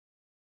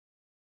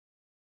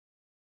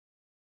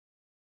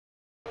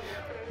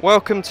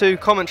Welcome to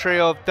commentary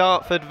of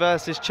Dartford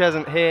versus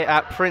Cheshunt here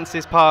at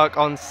Prince's Park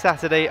on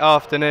Saturday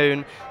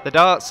afternoon. The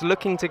Darts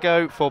looking to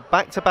go for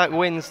back-to-back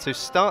wins to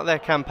start their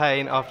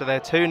campaign after their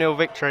 2-0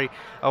 victory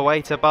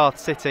away to Bath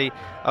City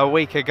a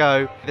week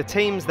ago. The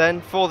teams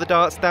then for the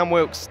Darts, Dan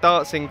Wilkes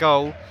starts in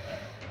goal.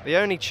 The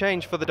only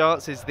change for the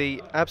Darts is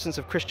the absence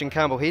of Christian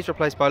Campbell. He's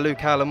replaced by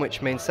Luke Allen,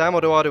 which means Sam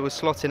Oduadu will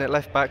slot in at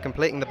left back,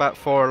 completing the back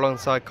four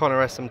alongside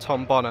Connor Essam,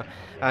 Tom Bonner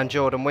and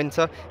Jordan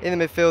Winter. In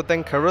the midfield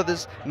then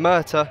Carruthers,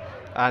 Murtagh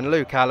and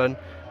Luke Allen,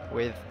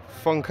 with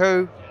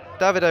Fonku,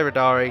 David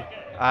Radari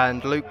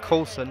and Luke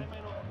Coulson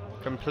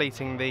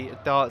completing the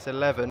Darts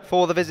 11.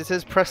 For the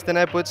visitors, Preston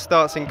Edwards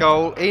starts in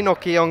goal,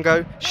 Enoch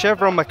Iongo,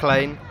 Chevron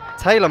McLean,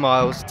 Taylor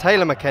Miles,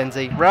 Taylor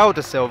McKenzie, Raul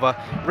Da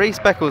Silva, Reece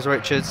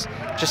Beckles-Richards,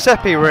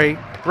 Giuseppe Ree,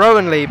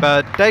 Rowan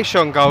Leebird,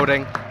 Deshaun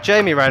Golding,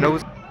 Jamie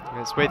Reynolds.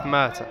 It's with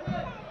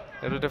Murtagh.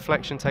 Little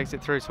deflection takes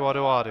it through to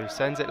Oduadu,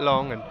 sends it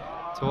long and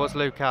towards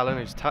Luke Allen,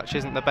 whose touch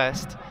isn't the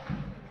best.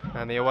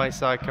 And the away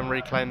side can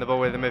reclaim the ball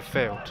with the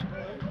midfield.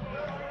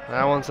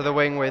 Now onto the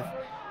wing with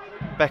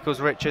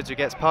Beckles-Richards, who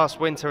gets past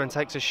Winter and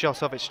takes a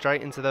shot off it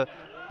straight into the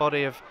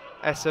body of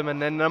Essam,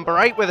 and then number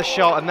 8 with a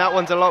shot, and that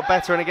one's a lot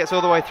better, and it gets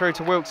all the way through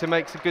to Wilkes, who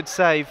makes a good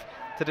save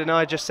to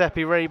deny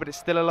Giuseppe Ree, but it's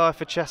still alive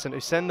for Cheshunt,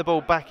 who send the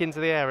ball back into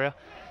the area,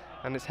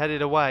 and it's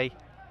headed away.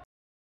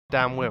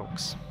 Dan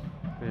Wilkes,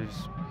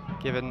 who's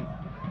given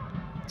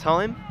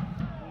time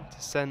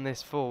to send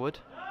this forward,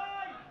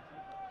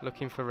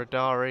 looking for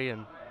Radari,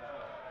 and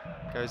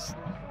goes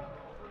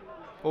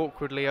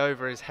awkwardly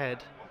over his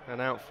head and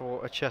out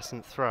for a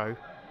Cheshunt throw.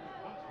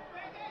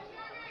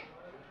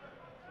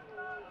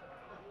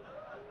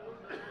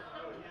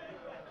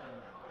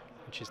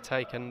 Which is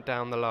taken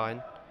down the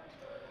line.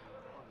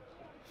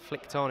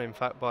 Flicked on, in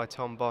fact, by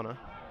Tom Bonner.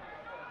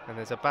 And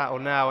there's a battle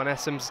now, and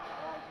Essam's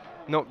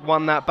not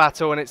won that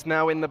battle, and it's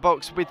now in the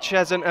box with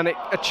Cheshunt, and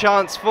a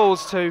chance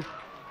falls to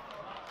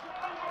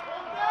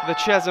the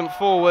Cheshunt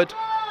forward.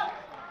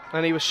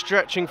 And he was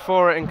stretching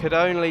for it and could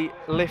only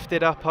lift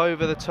it up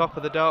over the top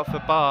of the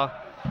Dartford bar.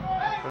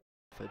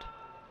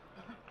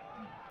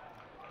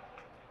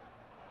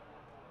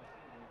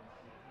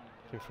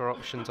 Looking for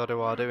options,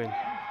 Oduadu, in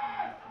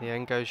the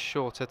end goes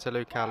shorter to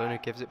Luke Allen, who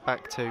gives it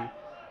back to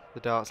the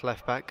Darts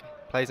left back.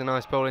 Plays a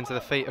nice ball into the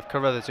feet of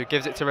Carruthers, who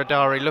gives it to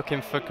Radari,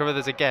 looking for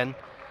Carruthers again.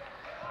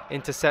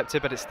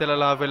 Intercepted, but it's still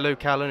alive with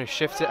Luke Allen, who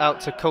shifts it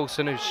out to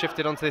Coulson, who's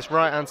shifted onto this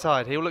right hand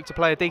side. He'll look to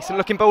play a decent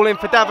looking ball in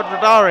for David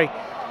Radari.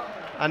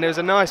 And there was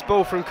a nice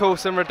ball from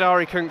Coulson.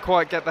 Radari couldn't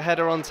quite get the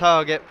header on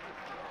target.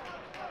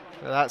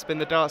 But that's been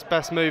the Darts'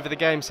 best move of the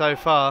game so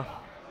far.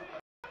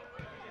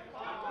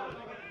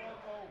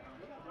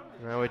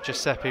 Now with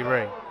Giuseppe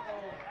Ree.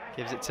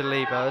 Gives it to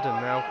Leebird,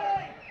 and now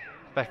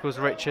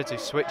Beckles-Richards, who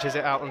switches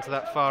it out onto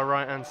that far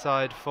right hand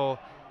side for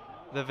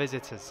the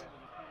visitors.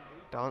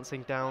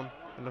 Dancing down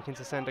and looking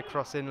to send a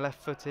cross in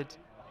left footed.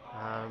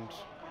 And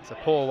it's a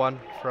poor one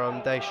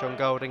from Deshaun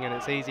Golding, and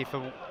it's easy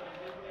for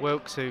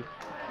Wilkes, who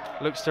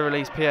looks to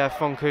release Pierre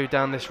Fonku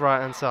down this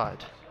right hand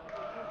side.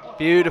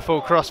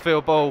 Beautiful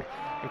crossfield ball,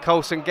 and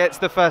Coulson gets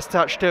the first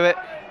touch to it.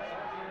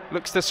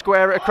 Looks to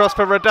square it across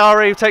for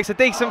Radari, who takes a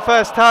decent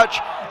first touch,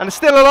 and it's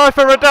still alive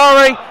for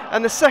Radari,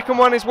 and the second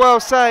one is well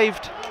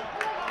saved.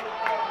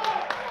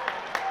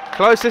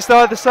 Closest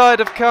either side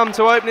have come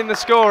to opening the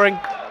scoring.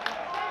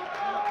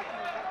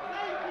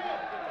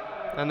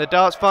 And the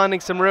Darts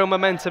finding some real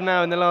momentum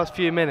now in the last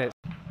few minutes.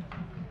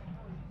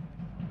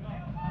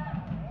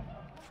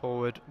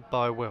 Forward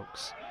by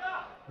Wilkes.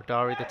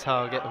 Radari the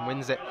target and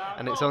wins it,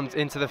 and it's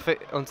onto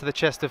the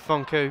chest of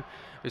Fonku,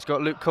 who's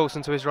got Luke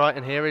Coulson to his right,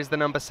 and here is the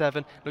number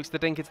 7. Looks to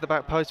dink into the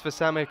back post for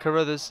Samir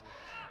Carruthers.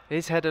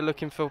 His header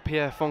looking for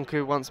Pierre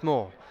Fonku once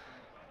more.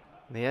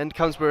 And the end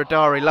comes with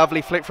Radari.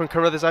 Lovely flick from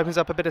Carruthers, opens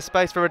up a bit of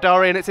space for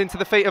Radari, and it's into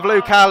the feet of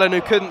Luke Allen,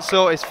 who couldn't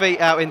sort his feet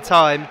out in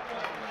time.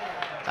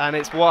 And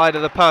it's wide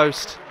of the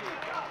post.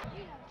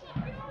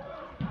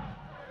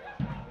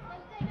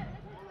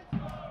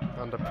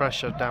 Under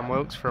pressure, Dan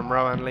Wilkes from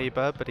Rowan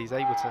Leebird, but he's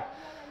able to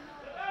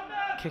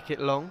kick it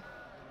long.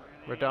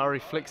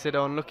 Radari flicks it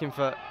on, looking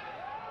for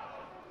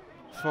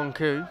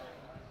Fonku.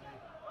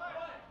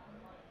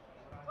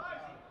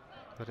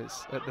 But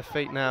it's at the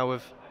feet now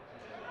of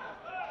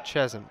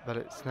Cheshunt, but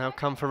it's now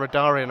come for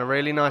Radari, and a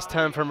really nice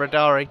turn from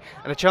Radari,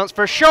 and a chance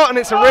for a shot, and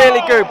it's a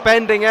really good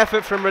bending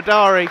effort from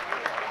Radari.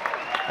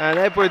 And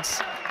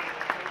Edwards,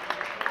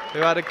 who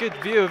had a good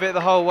view of it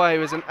the whole way,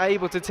 was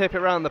unable to tip it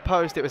around the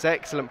post. It was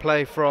excellent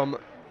play from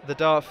the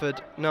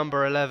Dartford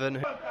number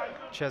 11.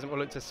 Cheshunt will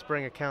look to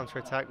spring a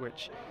counter-attack,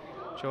 which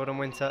Jordan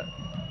Winter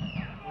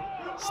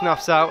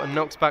snuffs out and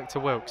knocks back to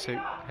Wilkes, who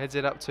heads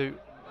it up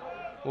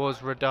towards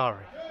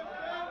Radari.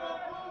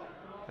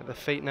 At the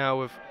feet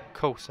now of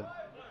Coulson.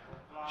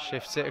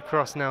 Shifts it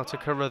across now to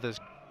Carruthers.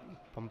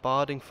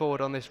 Bombarding forward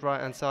on this right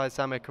hand side,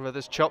 Samir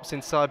Carruthers chops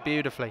inside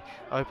beautifully,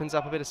 opens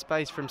up a bit of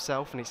space for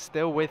himself, and he's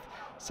still with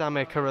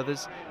Samir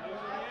Carruthers.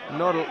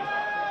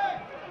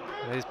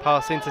 His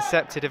pass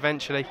intercepted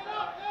eventually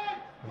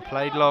and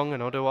played long,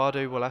 and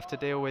Oduadu will have to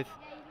deal with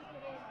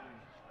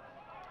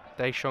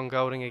Cheshunt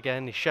Golding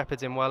again, he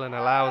shepherds him well and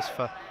allows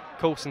for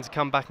Coulson to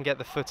come back and get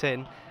the foot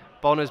in.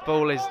 Bonner's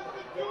ball is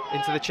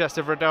into the chest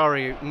of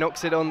Rodari, who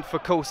knocks it on for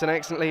Coulson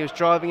excellently, who's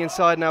driving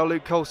inside now,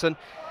 Luke Coulson.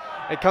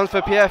 It comes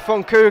for Pierre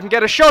Foncu, who can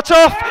get a shot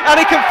off, and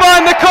he can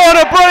find the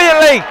corner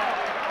brilliantly!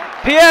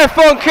 Pierre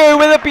Foncu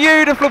with a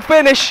beautiful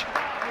finish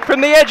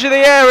from the edge of the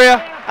area,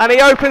 and he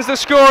opens the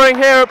scoring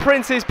here at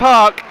Prince's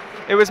Park.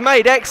 It was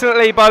made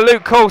excellently by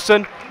Luke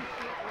Coulson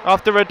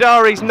after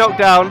Rodari's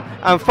knockdown,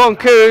 and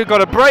Foncu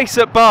got a brace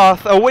at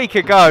Bath a week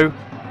ago.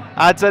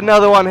 Adds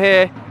another one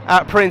here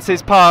at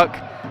Prince's Park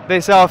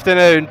this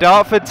afternoon.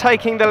 Dartford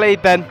taking the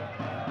lead then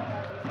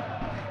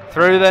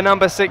through the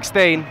number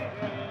 16,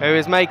 who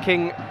is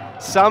making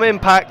some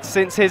impact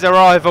since his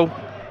arrival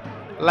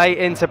late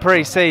into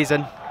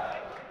pre-season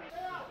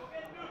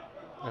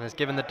and has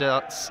given the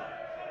Darts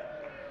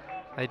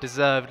a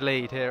deserved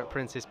lead here at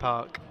Prince's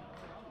Park.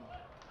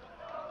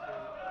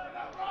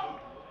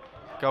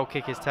 Goal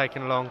kick is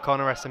taken along.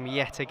 Connor Essam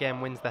yet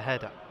again wins the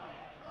header.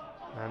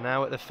 And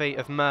now at the feet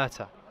of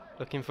Murtagh,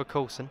 looking for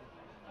Coulson.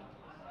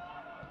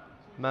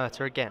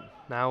 Murtagh again,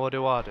 now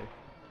Oduadu.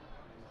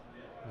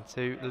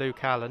 To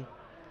Luke Allen.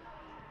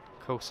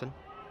 Coulson.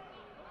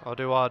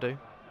 Oduadu.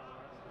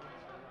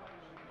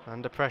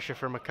 Under pressure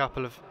from a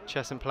couple of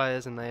Cheshunt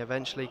players, and they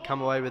eventually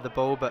come away with the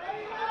ball, but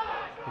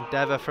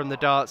endeavour from the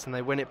Darts and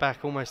they win it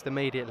back almost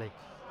immediately.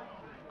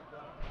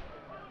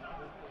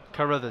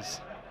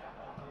 Carruthers.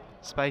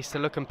 Space to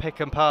look and pick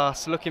and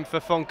pass, looking for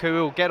Foncu,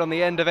 who'll get on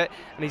the end of it,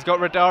 and he's got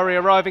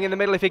Rodari arriving in the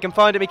middle. If he can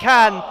find him, he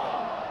can!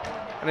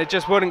 And it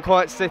just wouldn't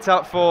quite sit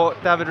up for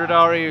David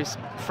Rodari, who's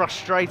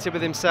frustrated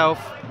with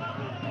himself.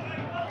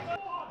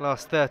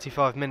 Last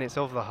 35 minutes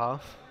of the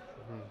half.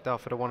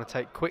 Dartford want to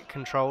take quick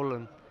control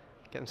and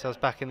get themselves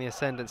back in the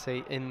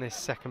ascendancy in this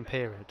second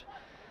period.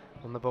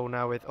 On the ball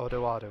now with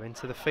Oduadu,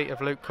 into the feet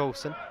of Luke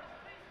Coulson.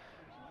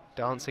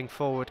 Dancing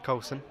forward,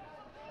 Coulson.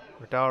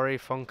 Rodari,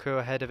 Foncu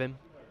ahead of him.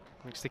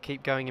 Looks to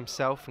keep going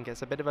himself and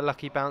gets a bit of a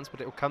lucky bounce, but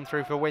it will come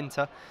through for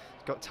Winter.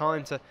 He's got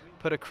time to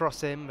put a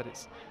cross in, but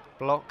it's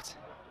blocked.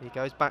 He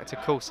goes back to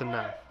Coulson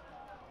now.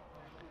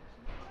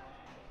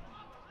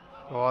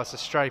 Oh, it's a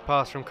stray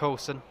pass from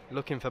Coulson,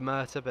 looking for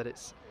Murtagh, but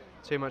it's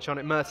too much on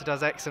it. Murtagh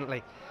does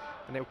excellently,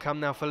 and it will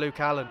come now for Luke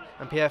Allen.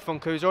 And Pierre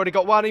Foncu's already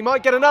got one, he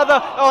might get another.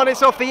 Oh, and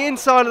it's off the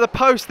inside of the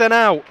post then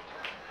out.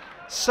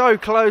 So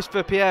close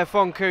for Pierre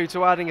Foncu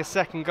to adding a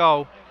second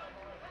goal.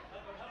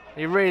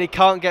 He really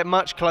can't get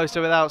much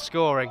closer without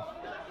scoring.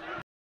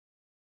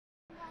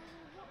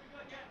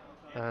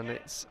 And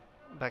it's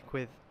back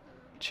with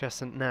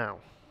Cheshunt now.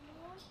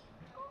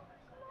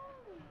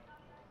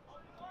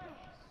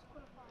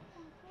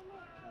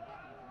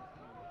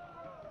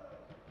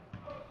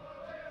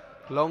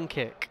 Long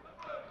kick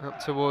up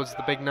towards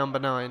the big number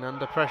 9,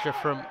 under pressure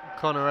from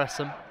Connor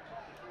Essam.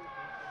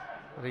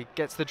 But he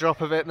gets the drop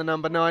of it, the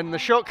number 9, and the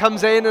shot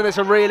comes in, and it's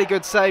a really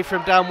good save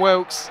from Dan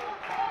Wilkes.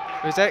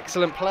 It was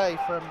excellent play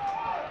from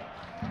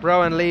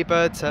Rowan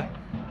Leebird to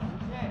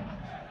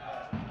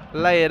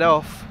lay it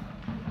off,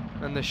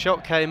 and the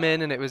shot came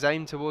in and it was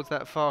aimed towards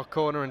that far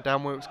corner, and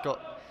Dan Wilkes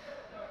got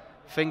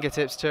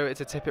fingertips to it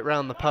to tip it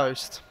round the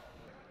post.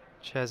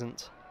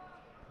 Cheshunt,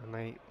 and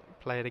they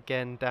play it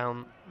again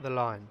down the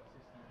line.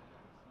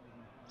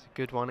 It's a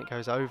good one, it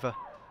goes over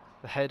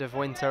the head of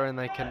Winter and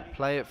they can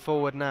play it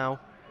forward now.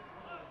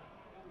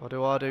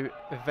 Oduadu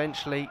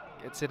eventually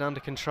gets it under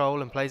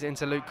control and plays it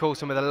into Luke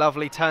Coulson with a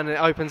lovely turn, and it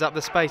opens up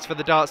the space for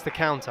the Darts to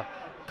counter.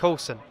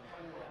 Coulson,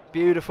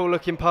 beautiful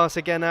looking pass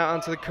again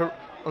out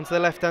onto the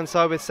left hand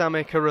side with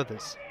Samir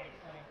Carruthers.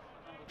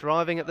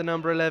 Driving at the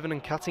number 11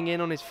 and cutting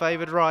in on his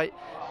favoured right.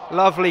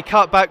 Lovely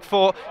cut back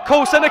for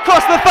Coulson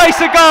across the face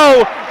of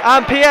goal,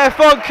 and Pierre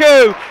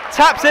Foncu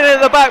taps it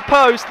at the back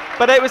post,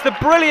 but it was the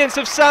brilliance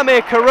of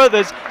Samir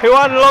Carruthers who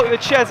unlocked the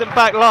Cheshunt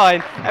back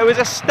line. It was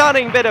a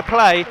stunning bit of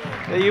play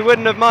that you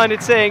wouldn't have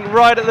minded seeing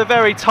right at the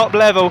very top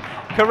level.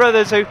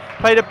 Carruthers, who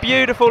played a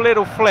beautiful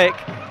little flick,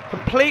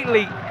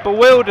 completely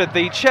bewildered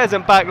the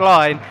Cheshunt back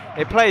line.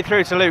 It played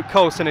through to Luke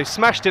Coulson, who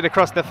smashed it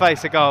across the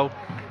face of goal.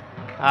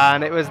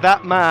 And it was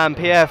that man,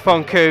 Pierre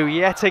Foncu,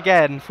 yet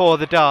again for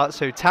the Darts,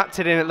 who tapped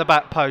it in at the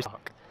back post.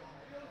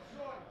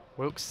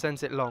 Wilkes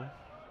sends it long.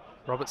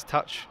 Roberts'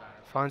 touch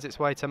finds its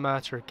way to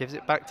Murtagh, gives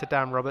it back to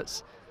Dan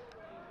Roberts.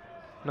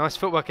 Nice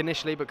footwork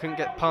initially, but couldn't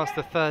get past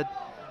the third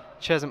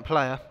Cheshunt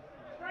player.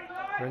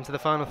 We're into the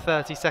final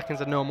 30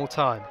 seconds of normal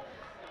time.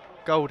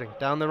 Golding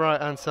down the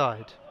right-hand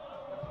side.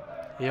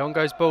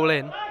 Iongo's ball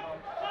in.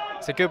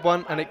 It's a good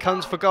one, and it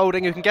comes for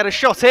Golding, who can get a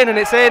shot in, and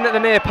it's in at the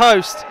near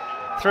post.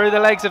 Through the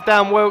legs of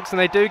Dan Wilkes, and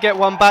they do get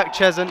one back,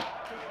 Cheshunt.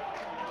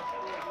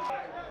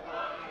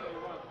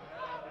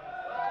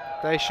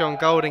 Cheshunt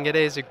Golding it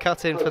is, who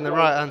cut in from the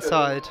right hand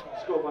side.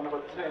 Scored by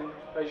number 10,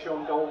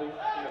 Cheshunt Golding,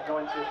 in the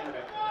 90th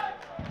minute.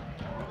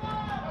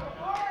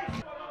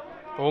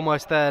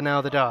 Almost there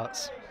now, the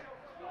Darts.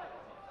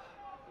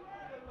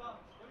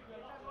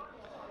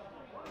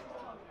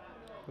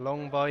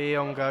 Long by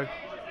Iongo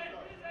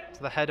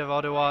to the head of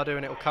Oduadu,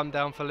 and it will come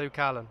down for Luke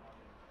Allen.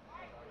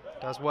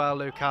 Does well,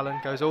 Luke Allen,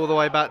 goes all the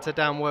way back to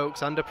Dan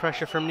Wilkes, under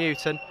pressure from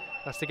Newton.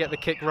 Has to get the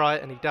kick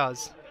right, and he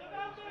does.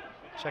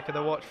 Check of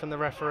the watch from the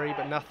referee,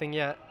 but nothing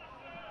yet.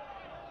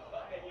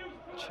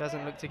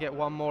 Cheshunt look to get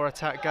one more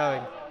attack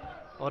going.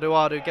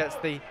 Oduadu gets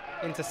the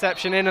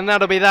interception in, and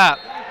that'll be that.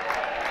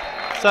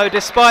 So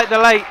despite the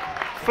late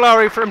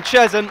flurry from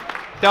Cheshunt,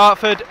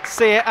 Dartford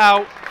see it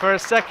out for a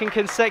second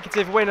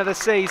consecutive win of the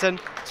season.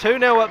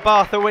 2-0 at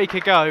Bath a week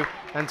ago,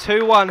 and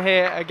 2-1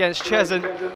 here against Cheshunt.